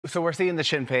So we're seeing the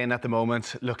Sinn Féin at the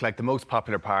moment look like the most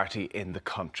popular party in the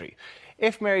country.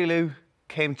 If Mary Lou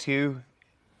came to you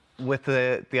with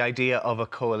the idea of a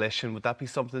coalition, would that be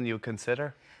something you would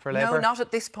consider for Labour? No, not at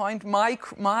this point. My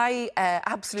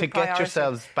absolute priority... To get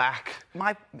yourselves back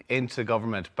into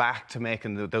government, back to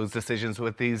making those decisions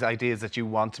with these ideas that you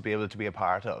want to be able to be a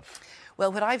part of.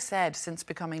 Well, what I've said since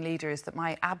becoming leader is that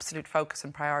my absolute focus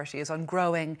and priority is on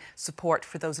growing support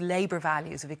for those Labour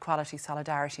values of equality,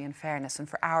 solidarity and fairness, and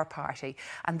for our party.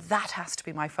 And that has to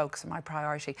be my focus and my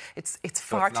priority. It's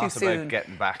far too soon. So it's not about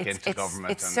getting back into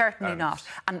government? It's certainly not.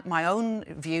 And my own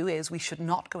view is we should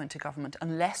not go into government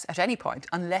unless, at any point,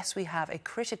 unless we have a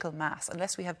critical mass,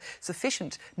 unless we have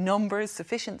sufficient numbers,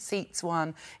 sufficient seats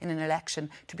won in an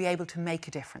election to be able to make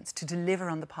a difference, to deliver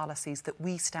on the policies that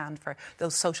we stand for,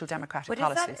 those social democratic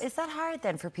policies. Is that hard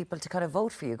then for people to kind of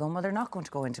vote for you, going, well, they're not going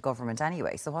to go into government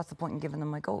anyway, so what's the point in giving them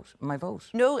my vote?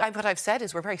 No, what I've said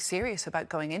is we're very serious about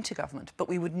going into government, but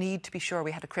we would need to be sure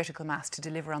we had a critical mass to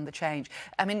deliver on the change.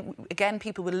 I mean, again,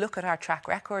 people will look at our track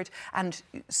record and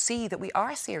see that we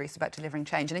are serious about delivering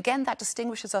change. And again, that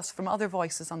distinguishes us from other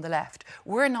voices on the left.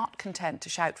 We're not content to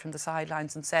shout from the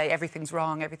sidelines and say everything's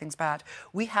wrong, everything's bad.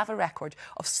 We have a record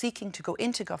of seeking to go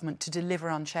into government to deliver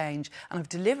on change, and of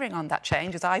delivering on that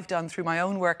change, as I've done through my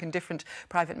own work in different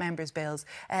private members' bills.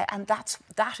 And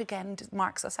that again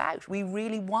marks us out. We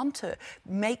really want to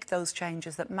make those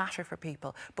changes that matter for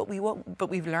people, but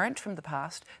we've learned from the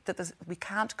past that we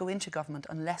can't go into government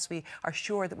unless we are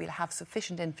sure that we'll have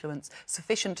sufficient influence,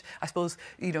 sufficient, I suppose,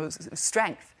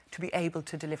 strength to be able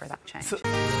to deliver that change.